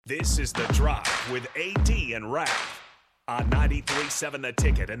This is The Drive with AD and Raph on 93.7 The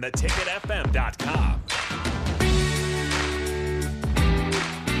Ticket and theticketfm.com.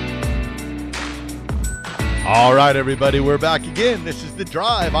 All right, everybody, we're back again. This is The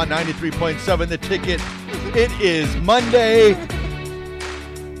Drive on 93.7 The Ticket. It is Monday.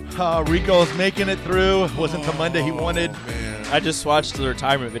 Rico's making it through. Wasn't the Monday he wanted. Man. I just watched the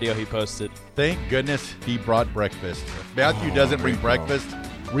retirement video he posted. Thank goodness he brought breakfast. If Matthew doesn't bring breakfast,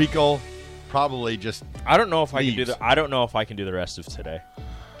 Rico probably just I don't know if I can do leaves. I don't know if I can do the rest of today.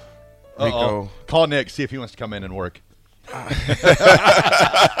 Uh-oh. Call Nick, see if he wants to come in and work.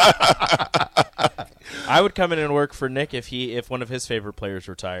 I would come in and work for Nick if one of his favorite players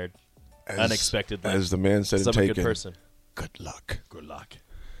retired unexpectedly. As the man said, Some Taken. good person. Good luck. Good luck.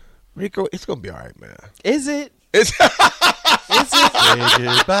 Rico, it's going to be all right, man. Is it? It's Say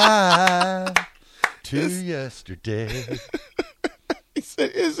goodbye to yesterday. He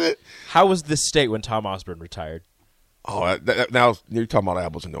said, is it? How was this state when Tom Osborne retired? Oh, now you're talking about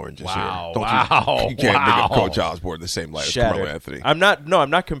apples and oranges Wow, here. wow, You can't bring up wow. Coach Osborne in the same light as Carmelo Anthony. I'm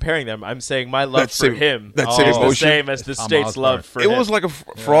not comparing them. I'm saying my love That for same- him that is same the emotion. same as the Tom state's Osborne. love for It him. was like a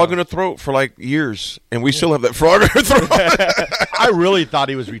frog in the throat for like years, and we still have that frog in our throat. I really thought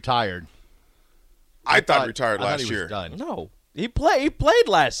he was retired. I thought he retired I thought last he was year. done. No. He played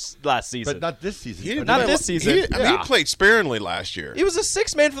last season. But not this season. He didn't Not play- this season. He Yeah. played sparingly last year. He was a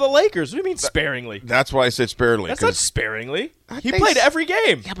sixth man for the Lakers. What do you mean sparingly? That's why I said sparingly. That's not 'cause- sparingly. He they played s- every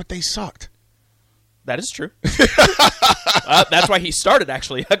game. Yeah, but they sucked. That is true. That's why he started,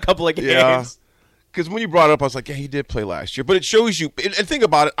 actually, a couple of games. Yeah. Because when you brought it up, I was like, yeah, he did play last year. But it shows you, and think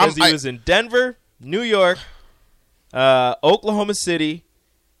about it. Because he was in Denver, New York, Oklahoma City,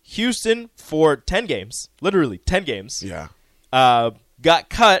 Houston for 10 games. Literally 10 games. Yeah. Got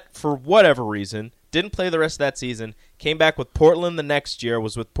cut for whatever reason. Didn't play the rest of that season. Came back with Portland the next year.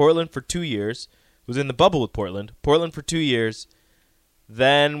 Was with Portland for 2 years. Was in the bubble with Portland. Portland for 2 years.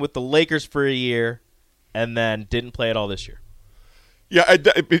 Then with the Lakers for a year. And then didn't play at all this year. Yeah,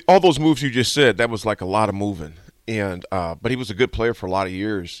 all those moves you just said, that was like a lot of moving. And but he was a good player for a lot of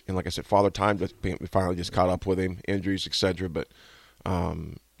years. And like I said, Father Time finally just caught up with him, injuries, etc. But,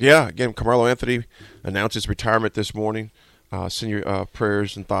 yeah, again, Carmelo Anthony announced his retirement this morning. Send your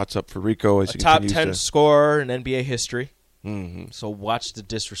prayers and thoughts up for Rico as he Top continues 10 to. scorer in NBA history. Mm-hmm. So watch the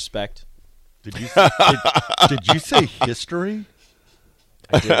disrespect. Did you say history?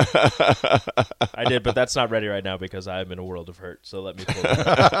 I did. I did, but that's not ready right now because I'm in a world of hurt. So let me pull it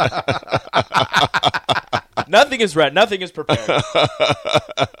up. Nothing is ready. Nothing is prepared.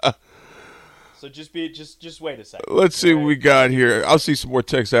 So just wait a second. Let's see what we got here. I'll see some more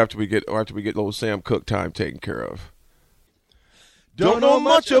texts after we get little Sam Cook time taken care of. Don't know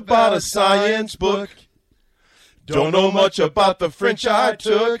much about a science book. Don't know much about the French I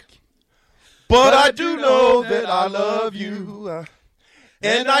took. But I do know that I love you.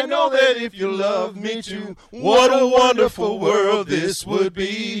 And I know that if you love me too, what a wonderful world this would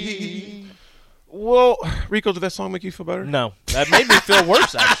be. Well, Rico, did that song make you feel better? No, that made me feel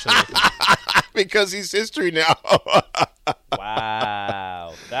worse, actually. Because he's history now.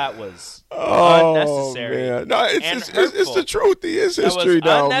 Wow, that was Oh, unnecessary. man. No, and it's hurtful. the truth. He is That history was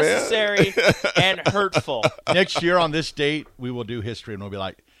now, unnecessary man. and hurtful. Next year on this date, we will do history, and we'll be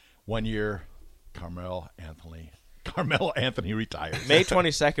like, 1 year, Carmelo Anthony retires. May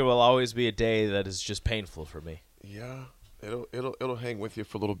 22nd will always be a day that is just painful for me. Yeah, it'll hang with you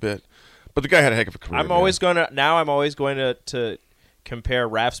for a little bit. But the guy had a heck of a career. I'm always going to compare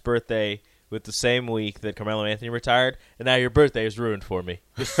Raph's birthday with the same week that Carmelo Anthony retired, and now your birthday is ruined for me.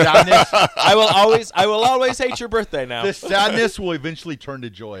 The sadness, I will always hate your birthday now. the sadness will eventually turn to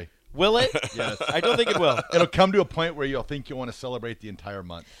joy. Will it? Yes. I don't think it will. It'll come to a point where you'll think you want to celebrate the entire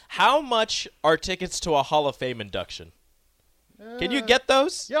month. How much are tickets to a Hall of Fame induction? Can you get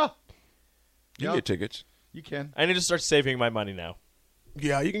those? Yeah. You can get tickets. You can. I need to start saving my money now.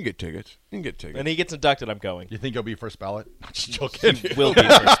 Yeah, you can get tickets. When he gets inducted, I'm going. You think you'll be first ballot? I'm just joking. Will be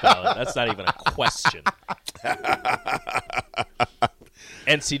first ballot. That's not even a question.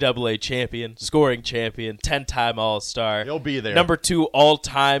 NCAA champion, scoring champion, 10-time All-Star. He'll be there. Number 2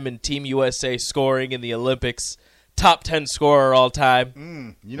 all-time in Team USA scoring in the Olympics. Top 10 scorer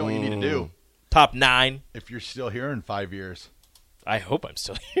all-time. You know what you need to do Top 9. if you're still here in 5 years. I hope I'm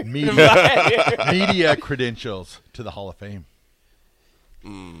still here. Media credentials to the Hall of Fame.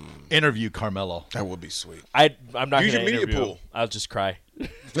 Interview Carmelo. That would be sweet. I'm not Use going to your media interview pool. him. I'll just cry. Carmelo!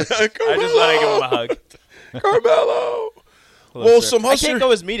 I just want to give him a hug. Well, Closer. some I hustler. can't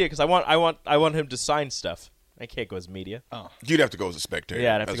go as media because I want him to sign stuff. I can't go as media. You'd have to go as a spectator.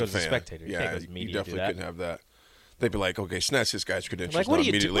 Yeah, I'd have to as go a as a fan. spectator. You Yeah, can't go as media you to do definitely that. couldn't have that. they'd be like, okay, snatch this guy's credentials Like, now what are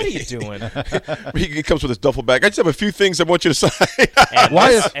you immediately. doing? He comes with his duffel bag. I just have a few things I want you to sign. And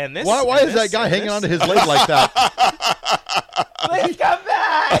Why this- is and this- why and is that this- guy and hanging this- onto his leg like that? Please come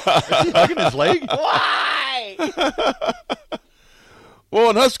back. Is he hugging his leg? Why? Well,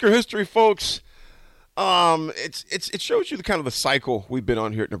 in Husker history, folks, it shows you the kind of the cycle we've been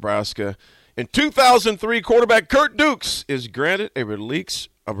on here at Nebraska. In 2003, quarterback Kurt Dukes is granted a release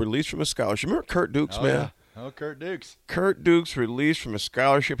from a scholarship. Remember Kurt Dukes, man? Yeah. Oh, Kurt Dukes. Kurt Dukes released from a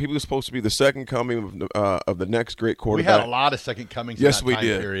scholarship. He was supposed to be the second coming of the next great We quarterback. had a lot of second comings Yes, in that we time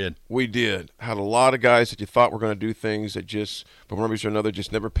did. period. We did. Had a lot of guys that you thought were going to do things that just, for one reason or another,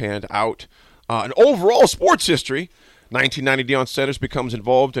 just never panned out. In overall sports history, 1990, Deion Sanders becomes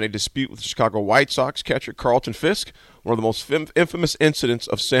involved in a dispute with the Chicago White Sox catcher Carlton Fisk, one of the most infamous incidents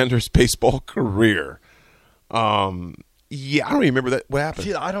of Sanders' baseball career. Yeah, I don't even remember that. What happened?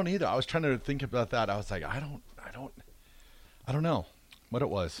 See, I don't either. I was trying to think about that. I was like, I don't know what it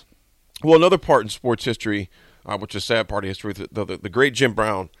was. Well, another part in sports history, which is a sad part of history, the great Jim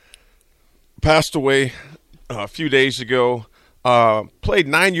Brown passed away a few days ago. Played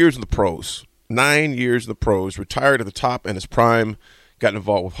 9 years in the pros. 9 years in the pros. Retired at the top in his prime. Got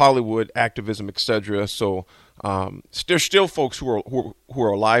involved with Hollywood activism, etc. So there's still folks who are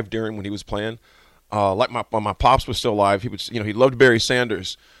alive during when he was playing. Like my pops was still alive. He loved Barry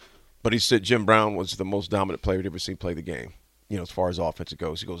Sanders, but he said Jim Brown was the most dominant player he'd ever seen play the game. As far as offense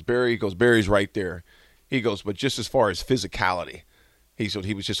goes, Barry's right there. He goes, but just as far as physicality,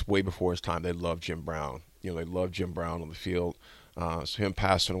 he was just way before his time. They loved Jim Brown. They loved Jim Brown on the field. So him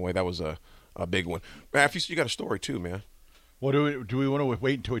passing away, that was a big one. Raph, you got a story too, man. What do we want to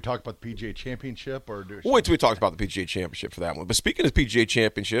wait until we talk about the PGA Championship, or We'll wait till we talk about the PGA Championship for that one. But speaking of PGA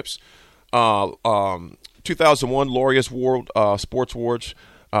Championships, 2001 Laureus World Sports Awards,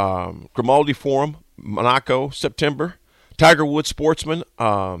 Grimaldi Forum, Monaco, September. Tiger Woods Sportsman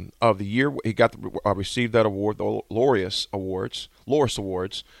of the Year. He got received that award, the Laureus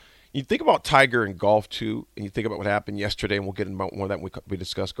Awards. You think about Tiger and golf too, and you think about what happened yesterday, and we'll get into more of that when we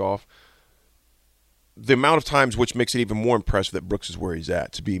discuss golf. The amount of times, which makes it even more impressive that Brooks is where he's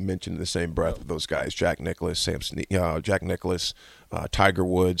at, to be mentioned in the same breath with those guys: Jack Nicklaus, Tiger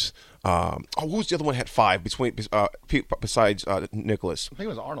Woods. Who's the other one that had five besides Nicklaus? I think it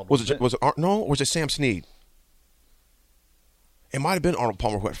was Arnold. Was it no? Or was it Sam Snead? It might have been Arnold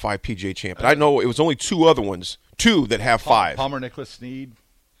Palmer who had 5 PGA champions. I know it was only two that have 5. Palmer, Nicklaus, Snead.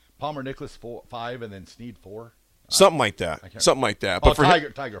 Palmer, Nicklaus 5, and then Snead 4. Something like that. But for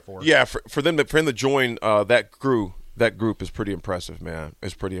Tiger 4. Yeah, for him to join that group is pretty impressive, man.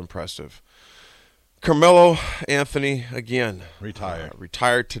 It's pretty impressive. Carmelo Anthony again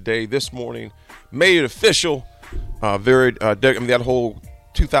retired today, this morning, made it official. That whole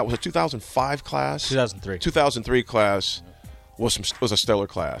 2005 class, 2003 class was a stellar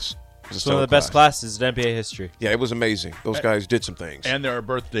class. It's one of the best classes in NBA history. Yeah, it was amazing. Those guys did some things. And there are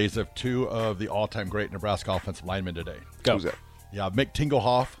birthdays of 2 of the all-time great Nebraska offensive linemen today. Go. Who's that? Yeah, Mick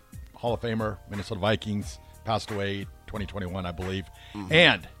Tingelhoff, Hall of Famer, Minnesota Vikings, passed away 2021, I believe.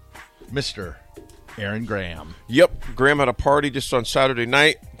 And Mr. Aaron Graham. Yep, Graham had a party just on Saturday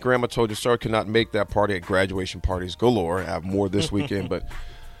night. Grandma told you, sir, could not make that party at graduation parties galore. I have more this weekend, but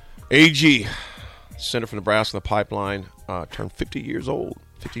AG, Center for Nebraska in the Pipeline, turned 50 years old.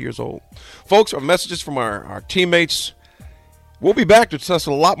 50 years old. Folks, our messages from our teammates. We'll be back to discuss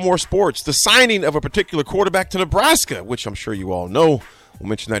a lot more sports. The signing of a particular quarterback to Nebraska, which I'm sure you all know. We'll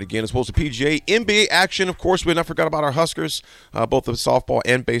mention that again, as well as the PGA, NBA action. Of course, we not forgot about our Huskers, both the softball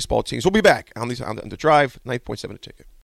and baseball teams. We'll be back on the Drive, 9.7 The Ticket.